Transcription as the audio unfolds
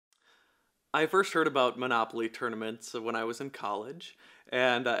I first heard about Monopoly tournaments when I was in college,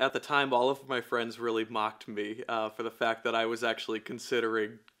 and at the time, all of my friends really mocked me for the fact that I was actually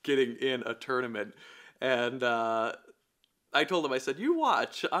considering getting in a tournament. And I told them, I said, "You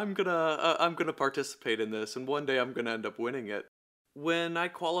watch, I'm gonna participate in this, and one day I'm gonna end up winning it." When I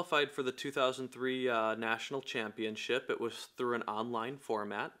qualified for the 2003 national championship, it was through an online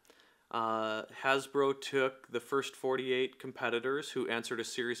format. Hasbro took the first 48 competitors who answered a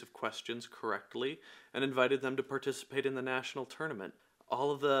series of questions correctly and invited them to participate in the national tournament.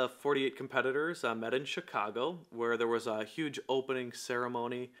 All of the 48 competitors met in Chicago, where there was a huge opening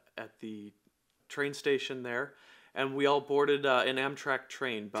ceremony at the train station there, and we all boarded an Amtrak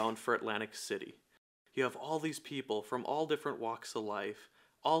train bound for Atlantic City. You have all these people from all different walks of life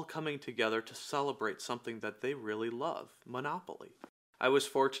all coming together to celebrate something that they really love, Monopoly. I was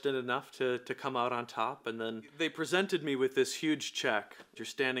fortunate enough to come out on top, and then they presented me with this huge check. You're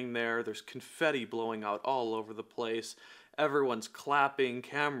standing there, there's confetti blowing out all over the place. Everyone's clapping,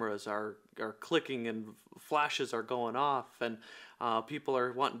 cameras are clicking, and flashes are going off, and people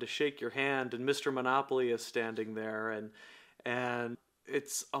are wanting to shake your hand, and Mr. Monopoly is standing there, and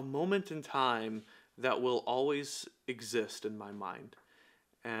it's a moment in time that will always exist in my mind,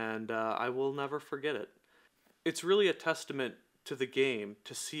 and I will never forget it. It's really a testament to the game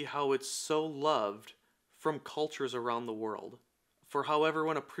to see how it's so loved from cultures around the world, for how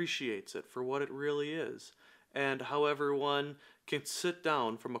everyone appreciates it for what it really is, and how everyone can sit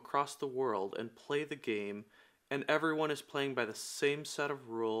down from across the world and play the game, and everyone is playing by the same set of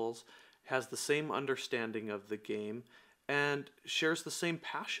rules, has the same understanding of the game, and shares the same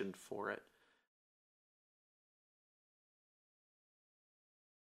passion for it.